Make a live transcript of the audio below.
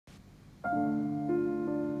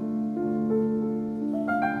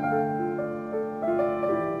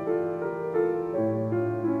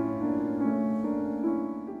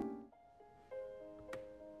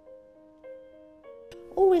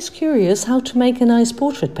Always curious how to make a nice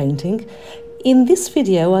portrait painting? In this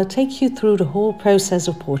video I'll take you through the whole process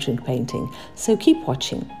of portrait painting, so keep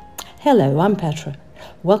watching. Hello, I'm Petra.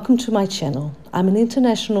 Welcome to my channel. I'm an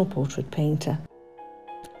international portrait painter.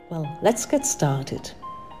 Well, let's get started.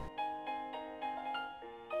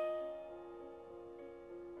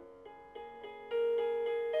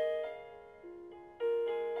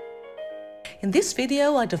 In this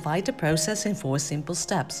video, I divide the process in 4 simple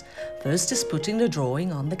steps. First is putting the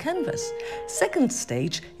drawing on the canvas. Second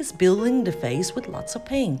stage is building the face with lots of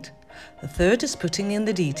paint. The third is putting in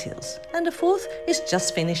the details. And the fourth is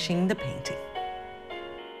just finishing the painting.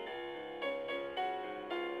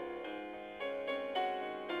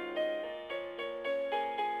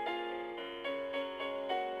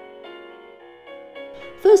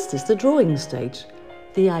 First is the drawing stage.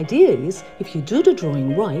 The idea is, if you do the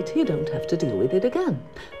drawing right, you don't have to deal with it again.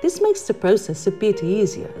 This makes the process a bit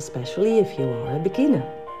easier, especially if you are a beginner.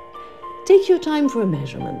 Take your time for a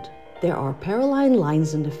measurement. There are parallel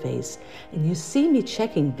lines in the face, and you see me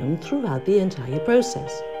checking them throughout the entire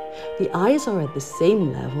process. The eyes are at the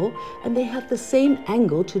same level, and they have the same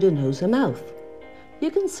angle to the nose and mouth.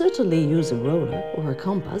 You can certainly use a ruler or a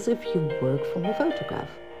compass if you work from a photograph.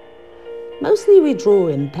 Mostly we draw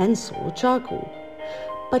in pencil or charcoal.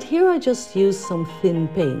 But here I just use some thin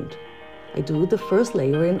paint. I do the first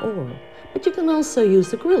layer in oil, but you can also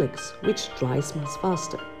use acrylics, which dries much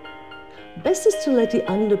faster. Best is to let the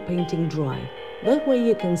underpainting dry. That way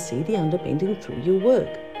you can see the underpainting through your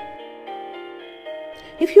work.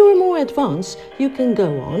 If you are more advanced, you can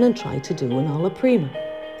go on and try to do an alla prima.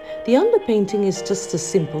 The underpainting is just a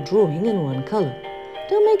simple drawing in one color.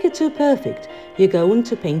 Don't make it too perfect. You're going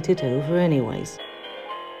to paint it over anyways.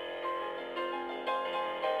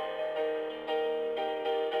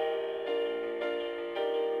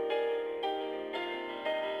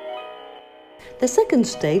 The second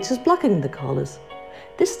stage is blocking the colors.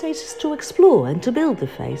 This stage is to explore and to build the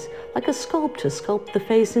face, like a sculptor sculpts the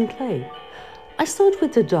face in clay. I start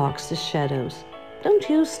with the darks, the shadows. Don't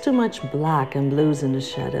use too much black and blues in the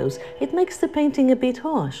shadows, it makes the painting a bit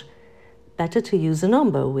harsh. Better to use an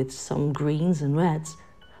umber with some greens and reds.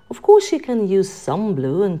 Of course you can use some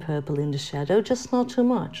blue and purple in the shadow, just not too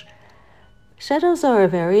much. Shadows are a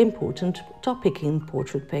very important topic in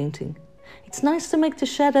portrait painting. It's nice to make the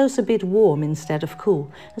shadows a bit warm instead of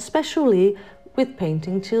cool, especially with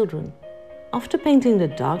painting children. After painting the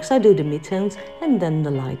darks, I do the midtones and then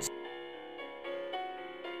the lights.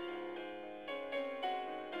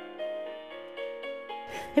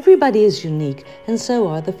 Everybody is unique, and so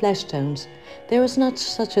are the flesh tones. There is not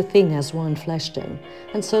such a thing as one flesh tone,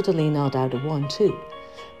 and certainly not out of one tube.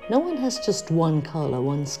 No one has just one color,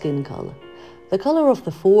 one skin color. The color of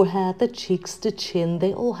the forehead, the cheeks, the chin,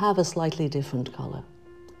 they all have a slightly different color.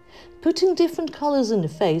 Putting different colors in the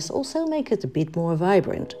face also makes it a bit more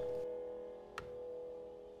vibrant.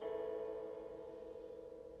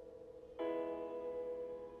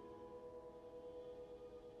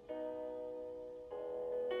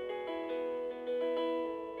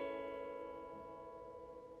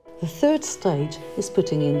 The third stage is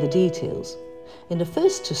putting in the details. In the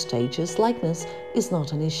first 2 stages, likeness is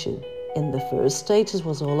not an issue. In the first stage, it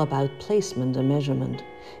was all about placement and measurement.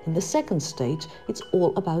 In the second stage, it's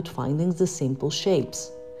all about finding the simple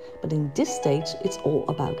shapes. But in this stage, it's all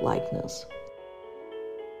about likeness.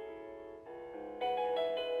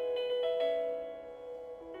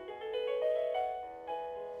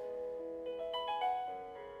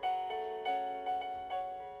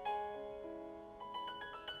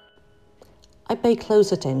 I pay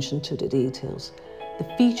close attention to the details. The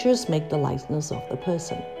features make the likeness of the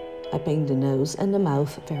person. I paint the nose and the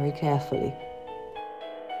mouth very carefully.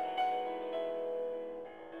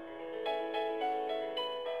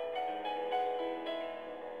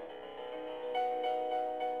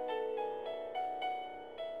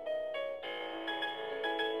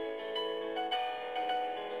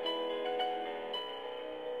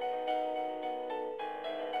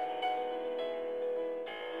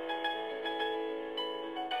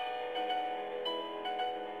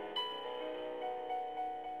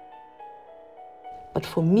 But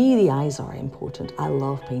for me, the eyes are important. I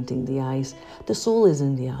love painting the eyes. The soul is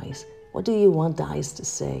in the eyes. What do you want the eyes to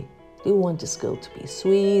say? Do you want this girl to be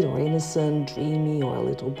sweet or innocent, dreamy or a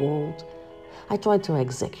little bold? I try to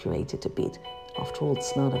exaggerate it a bit. After all,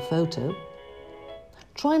 it's not a photo.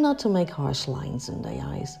 Try not to make harsh lines in the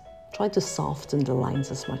eyes. Try to soften the lines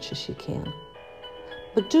as much as you can.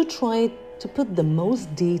 But do try to put the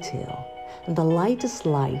most detail and the lightest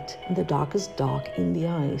light and the darkest dark in the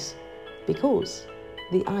eyes, because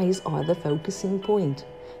the eyes are the focusing point.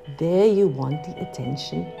 There you want the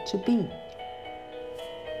attention to be.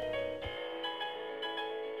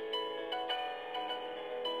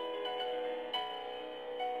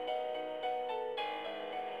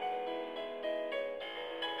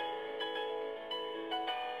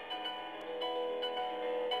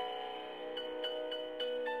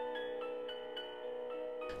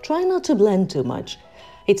 Try not to blend too much.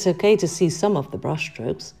 It's okay to see some of the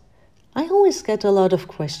brushstrokes. I always get a lot of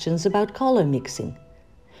questions about color mixing.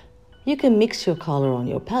 You can mix your color on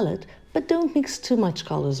your palette, but don't mix too much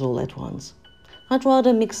colors all at once. I'd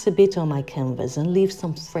rather mix a bit on my canvas and leave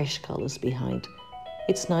some fresh colors behind.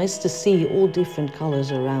 It's nice to see all different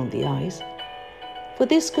colors around the eyes. For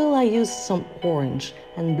this girl I used some orange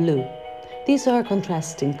and blue. These are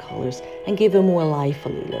contrasting colors and give a more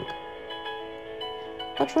lively look.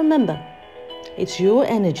 But remember, it's your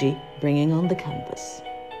energy bringing on the canvas.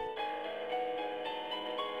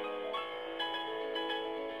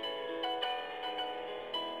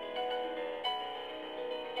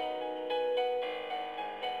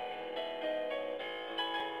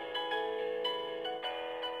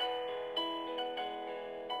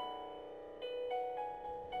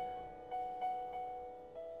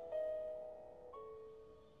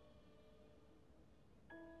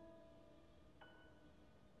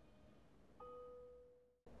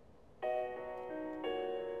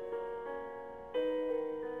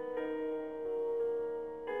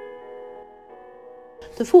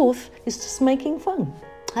 The fourth is just making fun.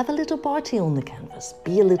 Have a little party on the canvas.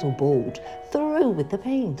 Be a little bold, thorough with the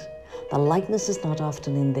paint. The lightness is not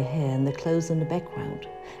often in the hair and the clothes in the background,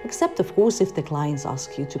 except of course if the clients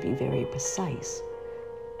ask you to be very precise.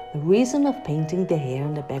 The reason of painting the hair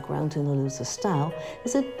and the background in a looser style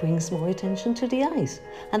is it brings more attention to the eyes,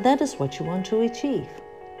 and that is what you want to achieve.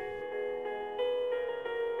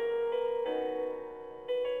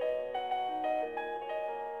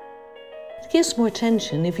 It gives more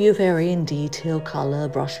attention if you vary in detail, color,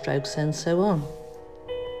 brushstrokes and so on.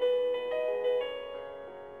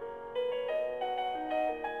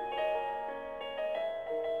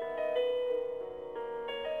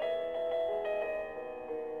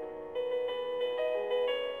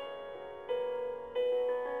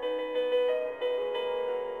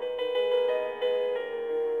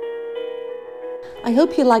 I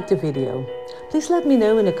hope you liked the video. Please let me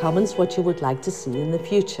know in the comments what you would like to see in the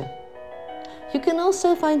future. You can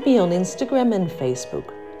also find me on Instagram and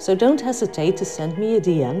Facebook, so don't hesitate to send me a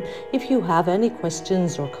DM if you have any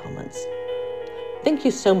questions or comments. Thank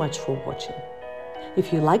you so much for watching.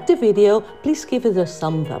 If you liked the video, please give it a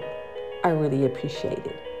thumbs up. I really appreciate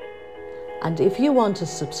it. And if you want to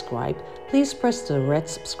subscribe, please press the red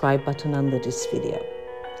subscribe button under this video.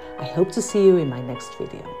 I hope to see you in my next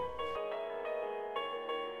video.